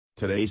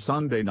Today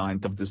Sunday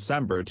 9th of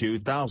December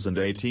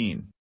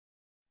 2018.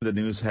 The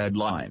news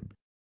headline.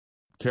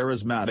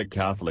 Charismatic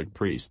Catholic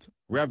priest,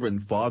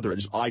 Reverend Father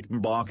Ike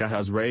Mbaka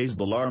has raised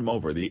alarm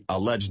over the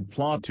alleged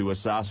plot to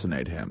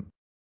assassinate him.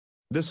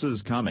 This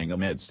is coming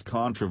amidst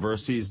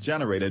controversies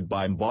generated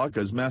by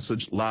Mbaka's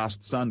message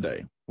last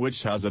Sunday,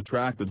 which has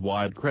attracted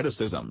wide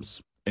criticisms,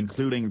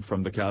 including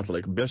from the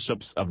Catholic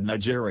bishops of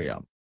Nigeria.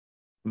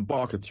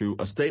 Mbaka, through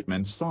a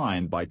statement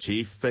signed by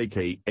Chief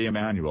A.K.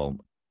 Emmanuel,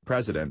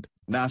 President,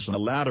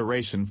 National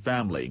Adoration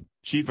Family,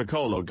 Chief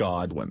Akolo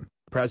Godwin,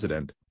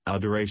 President,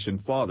 Adoration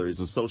Fathers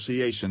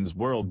Associations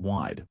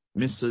Worldwide,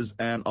 Mrs.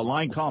 Ann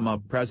Alain,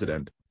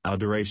 President,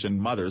 Adoration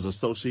Mothers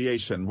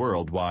Association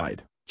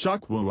Worldwide,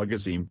 Chukwu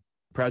Agazim,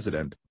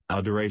 President,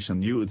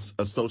 Adoration Youths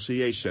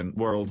Association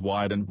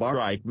Worldwide, and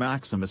Barik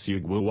Maximus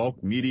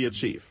Ugwu Media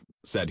Chief,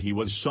 said he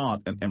was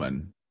shot in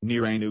Iman,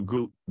 near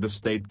Enugu, the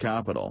state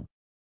capital.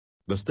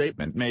 The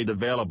statement made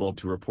available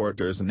to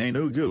reporters in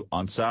Enugu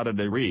on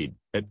Saturday read,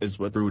 "It is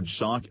with rude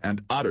shock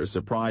and utter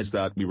surprise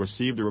that we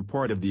received a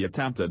report of the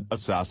attempted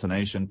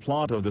assassination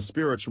plot of the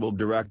spiritual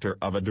director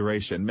of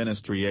Adoration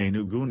Ministry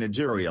Enugu,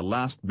 Nigeria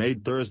last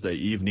made Thursday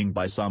evening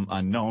by some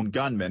unknown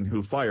gunmen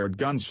who fired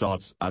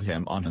gunshots at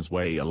him on his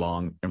way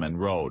along Iman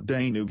Road,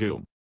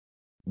 Enugu."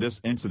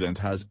 This incident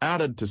has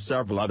added to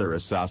several other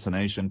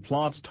assassination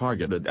plots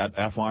targeted at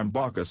Fr.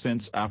 Mbaka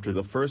since after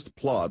the first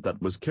plot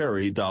that was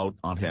carried out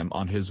on him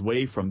on his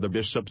way from the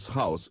bishop's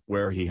house,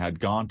 where he had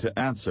gone to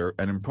answer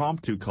an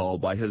impromptu call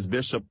by his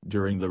bishop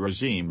during the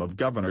regime of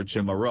Governor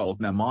Chimamanda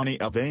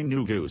Nnamdi of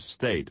Enugu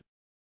State.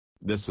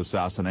 This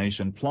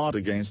assassination plot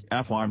against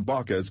Fr.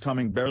 Mbaka is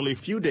coming barely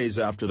few days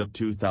after the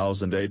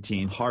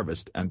 2018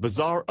 harvest and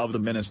bazaar of the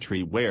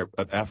ministry, where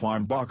Fr.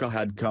 Mbaka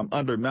had come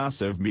under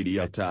massive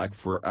media attack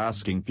for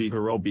asking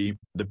Peter Obi,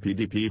 the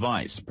PDP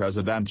vice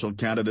presidential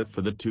candidate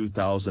for the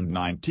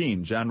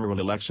 2019 general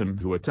election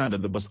who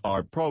attended the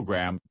bazaar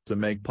program, to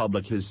make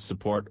public his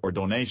support or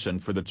donation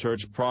for the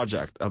church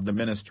project of the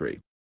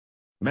ministry.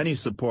 Many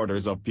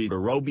supporters of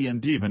Peter Obi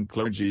and even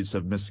clergies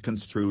have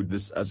misconstrued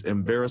this as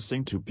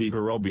embarrassing to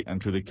Peter Obi and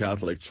to the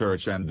Catholic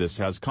Church, and this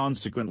has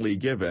consequently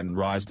given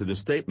rise to the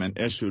statement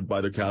issued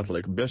by the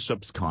Catholic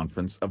Bishops'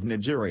 Conference of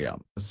Nigeria,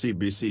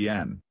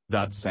 CBCN,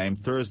 that same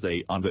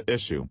Thursday on the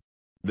issue.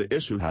 The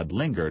issue had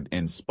lingered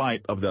in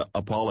spite of the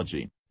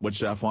apology,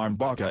 which Fr.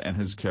 Mbaka in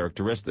his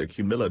characteristic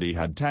humility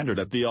had tendered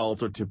at the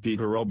altar to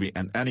Peter Obi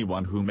and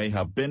anyone who may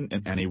have been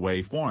in any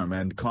way, form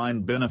and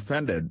kind been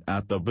offended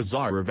at the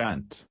bazaar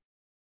event.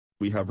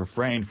 We have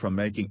refrained from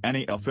making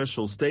any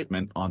official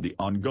statement on the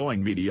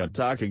ongoing media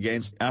attack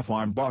against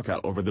Fr.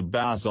 Mbaka over the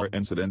bazaar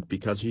incident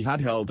because he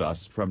had held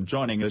us from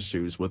joining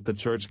issues with the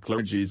church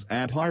clergies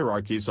and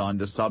hierarchies on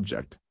the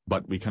subject,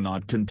 but we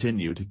cannot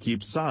continue to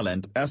keep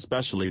silent,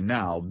 especially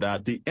now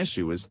that the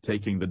issue is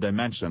taking the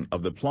dimension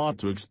of the plot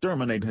to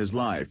exterminate his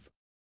life.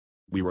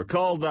 We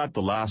recall that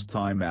the last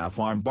time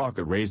Fr.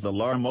 Mbaka raised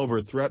alarm over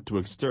threat to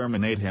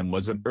exterminate him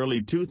was in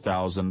early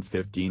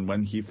 2015,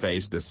 when he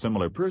faced a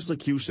similar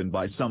persecution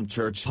by some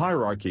church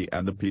hierarchy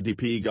and the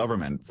PDP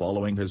government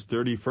following his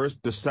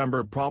 31st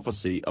December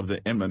prophecy of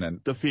the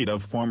imminent defeat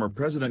of former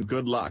President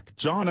Goodluck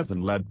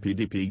Jonathan-led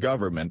PDP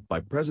government by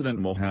President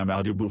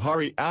Muhammadu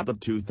Buhari at the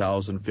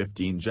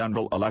 2015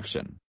 general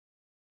election.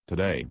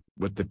 Today,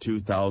 with the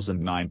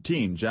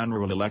 2019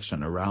 general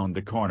election around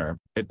the corner,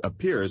 it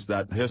appears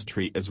that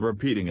history is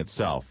repeating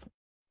itself.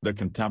 The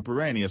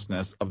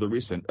contemporaneousness of the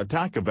recent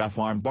attack of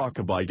Fr.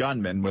 Mbaka by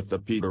gunmen with the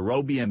Peter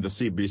Obi and the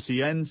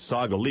CBCN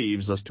saga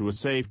leaves us to a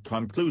safe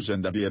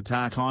conclusion that the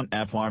attack on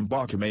Fr.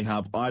 Mbaka may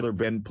have either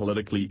been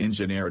politically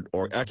engineered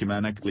or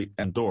ecumenically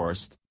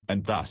endorsed,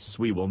 and thus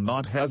we will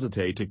not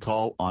hesitate to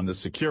call on the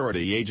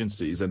security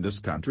agencies in this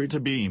country to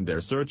beam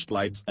their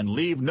searchlights and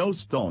leave no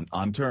stone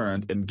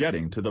unturned in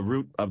getting to the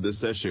root of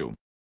this issue.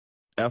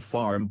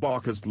 Fr.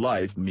 Mbaka's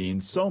life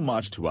means so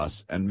much to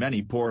us and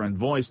many poor and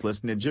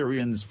voiceless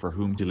Nigerians for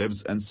whom he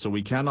lives, and so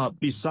we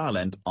cannot be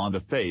silent on the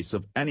face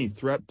of any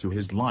threat to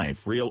his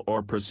life, real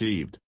or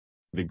perceived.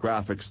 The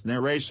graphics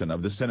narration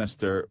of the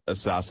sinister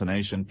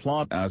assassination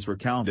plot as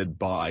recounted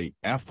by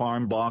Fr.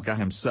 Mbaka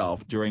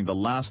himself during the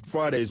last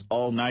Friday's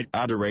all-night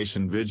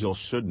adoration vigil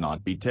should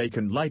not be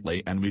taken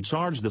lightly, and we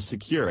charge the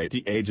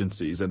security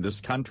agencies in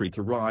this country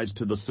to rise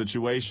to the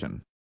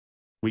situation.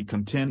 We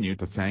continue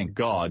to thank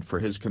God for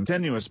his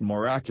continuous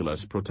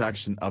miraculous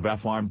protection of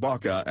Fr.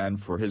 Mbaka and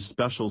for his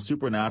special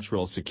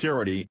supernatural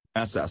security,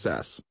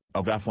 SSS,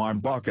 of Fr.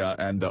 Mbaka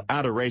and the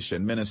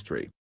Adoration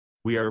Ministry.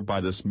 We are by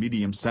this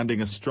medium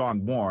sending a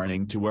strong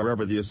warning to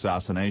wherever the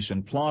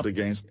assassination plot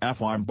against Fr.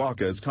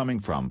 Mbaka is coming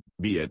from,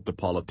 be it the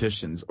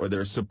politicians or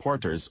their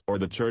supporters or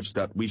the church,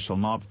 that we shall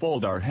not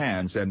fold our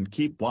hands and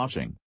keep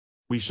watching.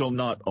 We shall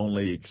not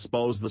only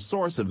expose the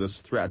source of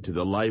this threat to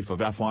the life of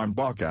Fr.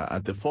 Mbaka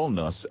at the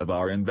fullness of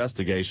our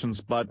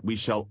investigations, but we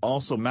shall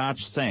also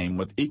match same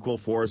with equal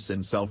force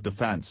in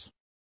self-defense.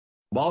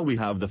 While we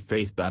have the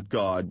faith that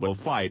God will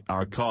fight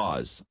our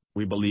cause,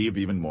 we believe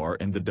even more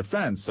in the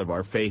defense of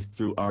our faith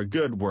through our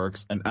good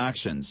works and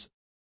actions,